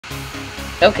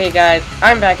Okay guys,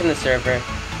 I'm back in the server,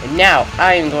 and now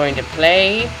I am going to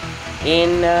play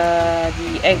in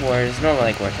the Egg Wars, normal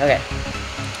Egg Wars. Okay,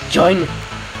 join.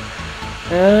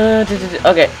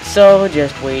 Okay, so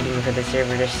just waiting for the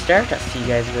server to start. I'll see you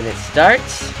guys when it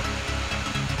starts.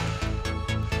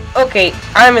 Okay,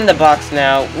 I'm in the box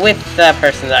now with the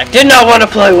person that I did not want to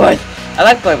play with. I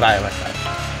like playing by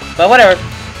myself, but whatever.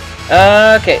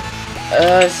 Okay.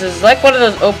 This is like one of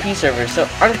those OP servers, so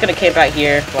I'm just gonna camp out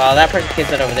here while that person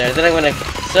camps out over there. Then I'm gonna,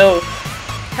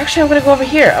 actually I'm gonna go over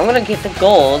here. I'm gonna get the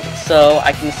gold so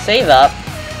I can save up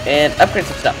and upgrade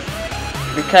some stuff.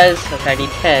 Because, okay, I need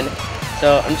 10.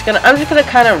 So I'm just gonna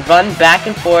kind of run back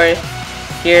and forth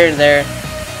here and there,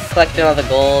 collecting all the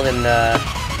gold and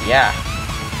yeah,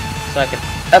 so I can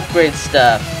upgrade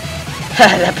stuff.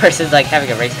 That person's like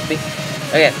having a race with me.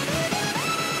 Okay.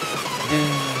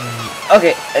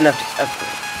 Okay, enough to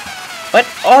upgrade. What?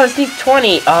 Oh, this needs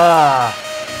 20. Ah.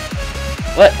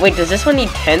 What? Wait, does this one need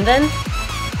 10 then?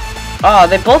 Oh,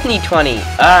 they both need 20.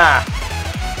 Ah.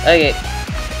 Okay.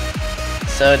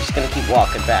 So just gonna keep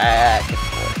walking back and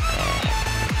forth.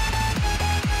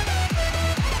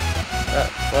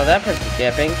 Well, that person's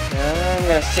camping. I'm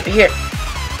gonna sit here.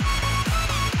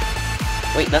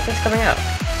 Wait, nothing's coming out.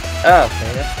 Oh,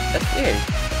 okay, that's weird.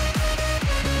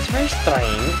 It's very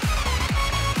strange.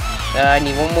 I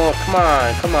need one more. Come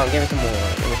on, give me some more.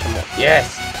 Give me some more.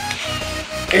 Yes!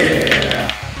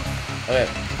 Okay.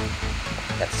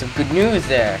 That's some good news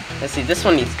there. Let's see, this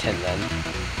one needs 10 then.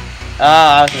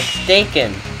 Ah, I was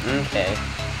mistaken. Okay.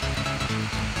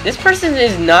 This person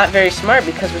is not very smart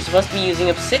because we're supposed to be using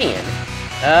obsidian.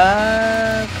 Okay.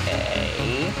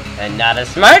 I'm not a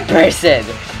smart person!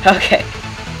 Okay.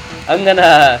 I'm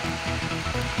gonna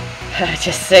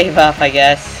just save up, I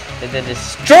guess, and then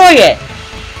destroy it!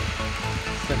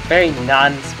 A very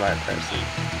non-smart person.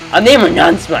 I'll name her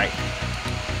non-smart.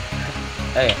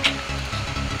 Okay.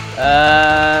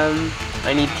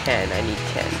 I need 10. I need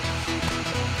 10.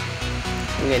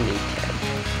 I'm gonna need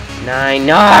 10.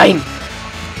 9.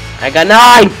 I got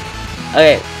 9.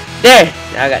 Okay. There.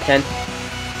 Now I got 10.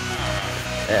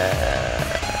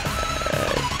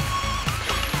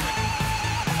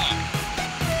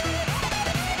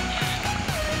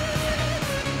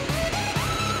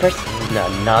 This person is not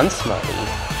non-smarty.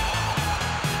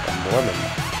 Mormon.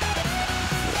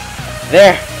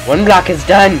 There! One block is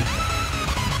done!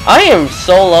 I am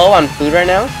so low on food right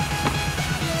now.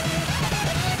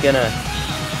 Just gonna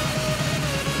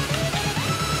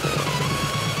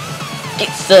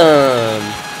get some!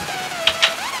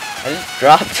 I just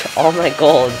dropped all my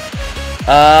gold.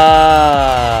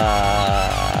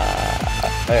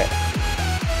 Okay.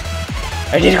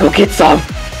 I need to go get some!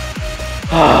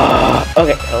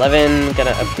 Okay, 11,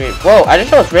 gonna upgrade. Whoa, I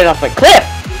just almost ran off my cliff!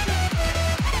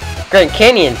 Grand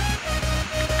Canyon.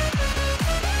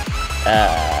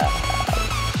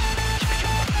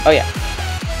 Oh yeah.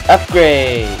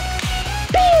 Upgrade.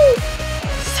 Pew!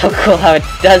 So cool how it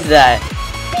does that.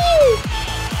 Pew!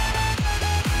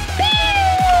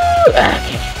 Pew!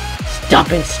 Okay. Stop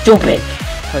being stupid.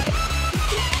 Okay.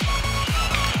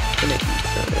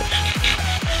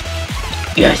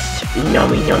 Yes.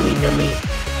 Nummy, nummy, nummy.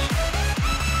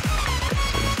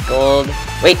 Gold.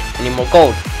 Wait, I need more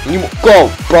gold. I need more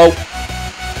gold, bro.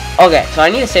 Okay, so I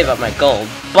need to save up my gold,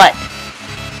 but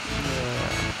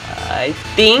I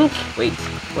think. Wait,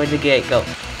 where'd the gate go?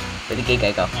 Where'd the gate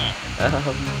guy go?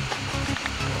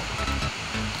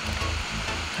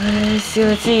 Let's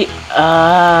see.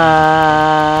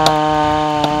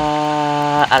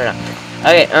 I don't know.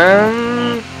 Okay,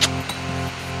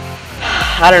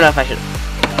 I don't know if I should.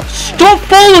 Stop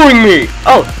following me!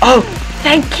 Oh,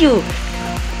 thank you.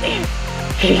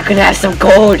 Here, you can have some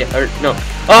gold. Or no.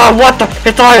 Oh, what the?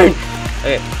 It's iron.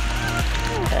 Okay.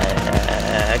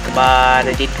 Come on.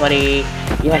 I did 20.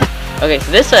 Yes. Okay,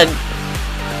 so this one.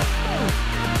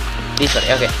 This one.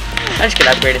 Okay. I'm just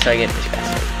gonna upgrade it so I get this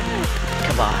faster.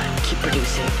 Come on. Keep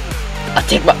producing. I'll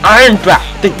take my iron back.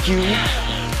 Thank you.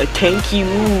 Thank you.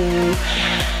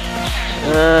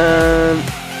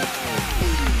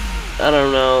 I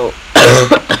don't know.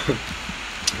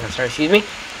 Sorry, excuse me.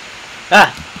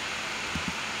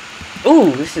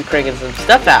 Ooh, this is cranking some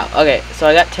stuff out. Okay, so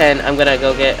I got 10. I'm gonna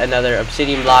go get another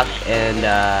obsidian block and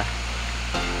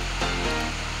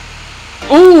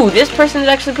ooh, this person is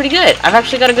actually pretty good. I've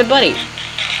actually got a good buddy.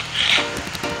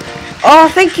 Oh,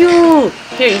 thank you.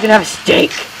 Here, you can have a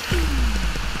steak.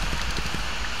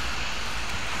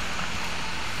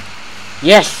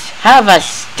 Yes, have a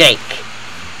steak.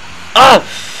 Oh,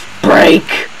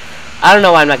 break. I don't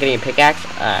know why I'm not getting a pickaxe.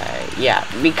 Yeah,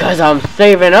 because I'm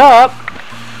saving up.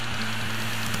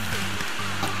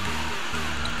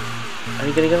 Are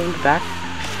you gonna go in the back?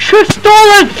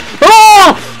 Stolen!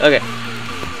 Oh! Okay.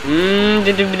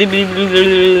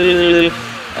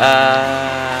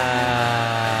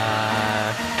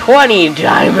 20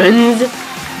 diamonds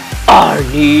are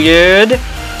needed.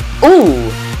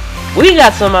 Ooh, we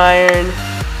got some iron.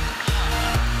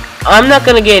 I'm not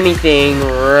gonna get anything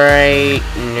right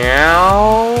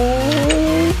now.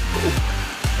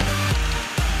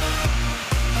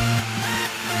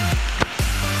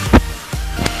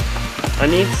 I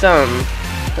need some,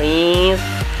 please.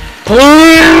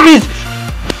 Please!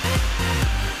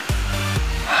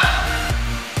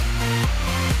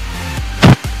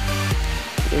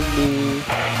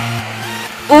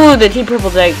 Ooh, the Team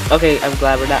Purple's egg. Okay, I'm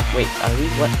glad we're not. Wait, are we?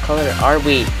 What color are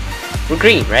we? We're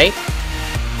green, right?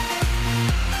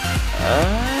 I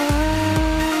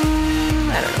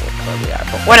don't know what color we are,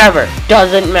 but whatever.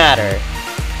 Doesn't matter.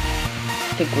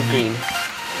 I think we're green.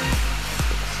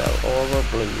 So, or we're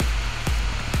blue.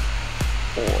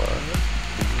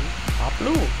 Or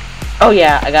blue. Oh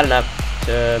yeah, I got enough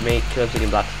to make 2 obsidian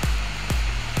blocks.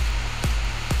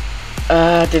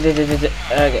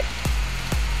 Okay.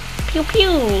 Pew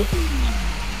pew.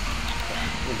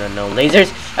 No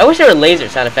lasers. I wish there were laser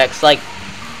sound effects. Like,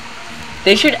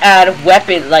 they should add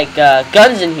weapon, like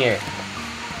guns in here.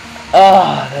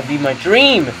 Oh, that'd be my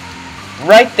dream.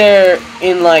 Right there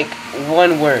in like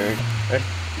 1 word. Or,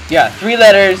 yeah, 3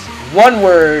 letters, 1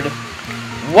 word,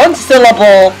 1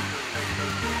 syllable.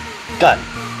 Gun.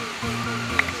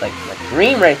 It's like my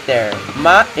dream right there.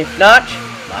 If not,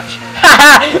 Notch.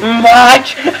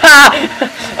 Notch.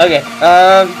 Okay.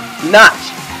 Notch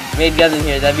made guns in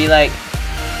here. That'd be like,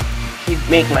 he'd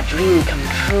make my dream come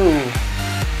true.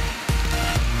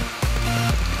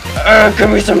 Give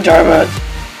me some diamonds.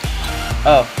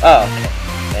 Oh, okay.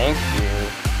 Thank you.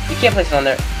 You can't place it on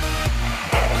there.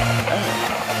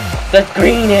 Oh. That's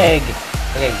green egg.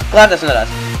 Okay, glad that's not us.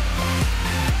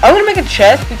 I'm gonna make a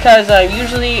chest because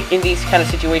usually in these kind of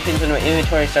situations when my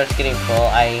inventory starts getting full,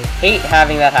 I hate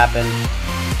having that happen.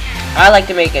 I like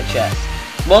to make a chest.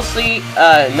 Mostly,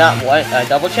 not one,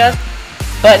 double chest,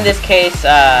 but in this case,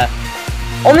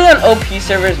 only on OP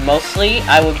servers mostly,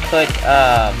 I would put,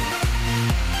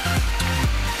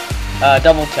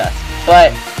 double chest.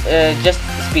 But, just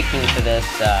speaking to this,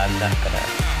 I'm not gonna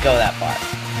go that far.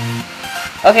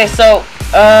 Okay, so,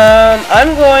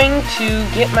 I'm going to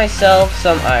get myself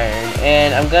some iron,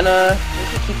 and I'm gonna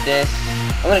keep this.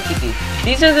 I'm gonna keep these.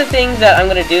 These are the things that I'm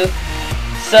gonna do.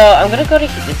 So, I'm gonna go to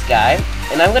this guy,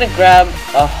 and I'm gonna grab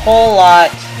a whole lot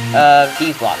of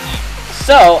these blocks.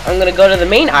 So, I'm gonna go to the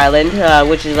main island,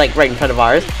 which is like right in front of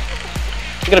ours.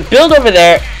 I'm gonna build over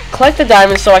there, collect the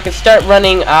diamonds so I can start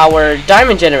running our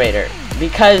diamond generator.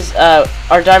 Because,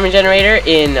 our diamond generator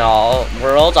in all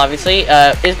worlds, obviously,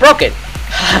 is broken.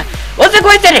 What's the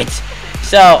coincidence?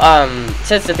 So,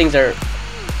 since the things are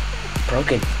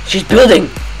broken, she's building.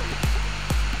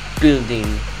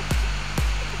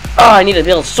 Oh, I need to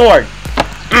build a sword.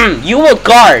 You will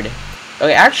guard.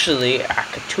 Okay, actually,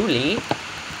 Akatuli.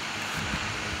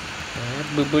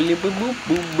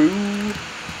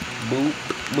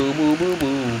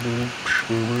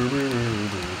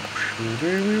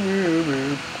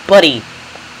 Buddy.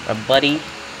 My buddy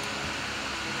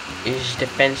is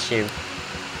defensive.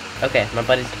 Okay, my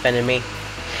buddy's defending me.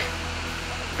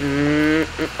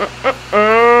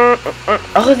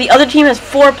 Oh, the other team has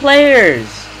 4 players.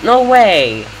 No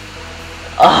way.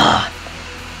 I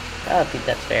don't think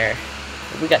that's fair.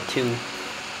 We got 2.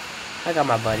 I got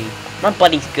my buddy. My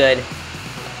buddy's good.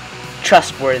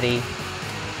 Trustworthy.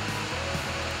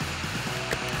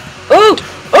 Ooh!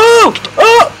 Ooh!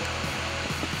 Oh!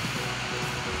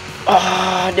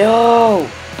 Oh, no!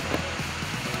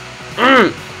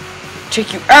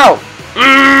 Take you out!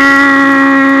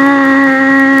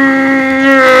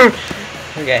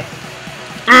 Okay.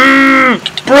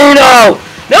 Bruno!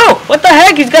 No! What the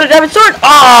heck? He's got a diamond sword!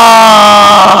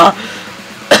 Ah!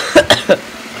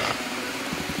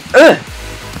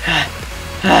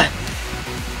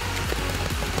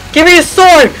 Give me a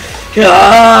sword!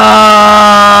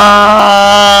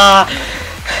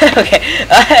 Okay.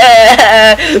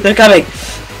 They're coming.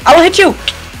 I will hit you!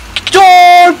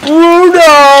 Die,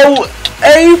 Bruno!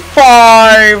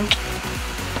 A5!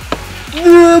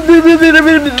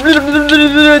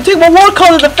 Take my war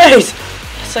call in the face!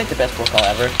 It's like the best war call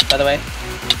ever, by the way.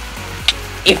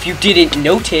 If you didn't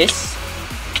notice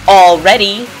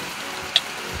already.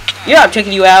 Yeah, I'm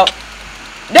taking you out.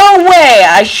 No way!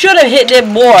 I should have hit him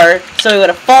more so he would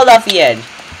have fallen off the edge.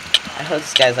 I hope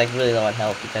this guy's like really low on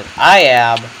health because I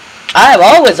am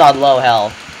always on low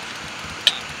health.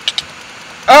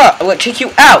 I'm gonna take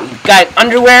you out, you guy in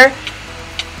underwear.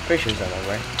 Pretty sure he's on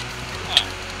underwear.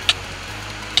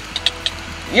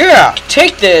 Yeah,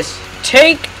 take this.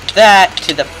 Take that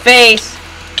to the face.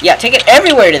 Yeah, take it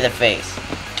everywhere to the face.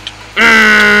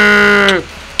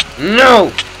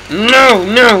 No. No,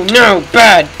 no, no.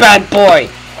 Bad, bad boy.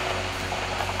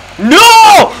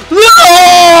 No!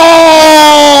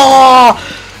 No!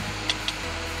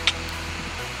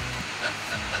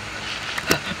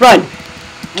 Run!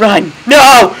 Run!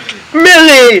 No!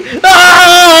 Millie!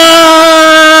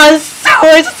 Ah!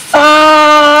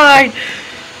 Suicide!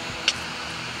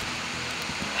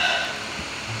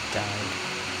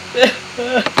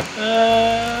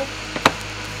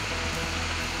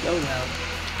 Oh no.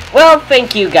 Well,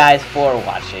 thank you guys for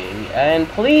watching, and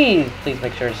please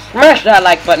make sure to smash that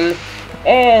like button,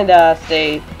 and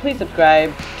please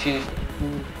subscribe to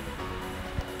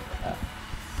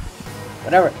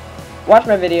whatever. Watch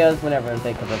my videos whenever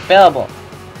they come available.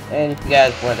 And if you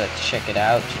guys want to check it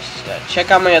out, just check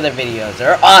out my other videos.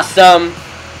 They're awesome.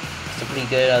 Some pretty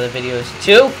good other videos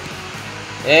too.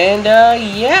 And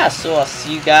yeah, so I'll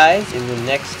see you guys in the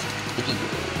next video.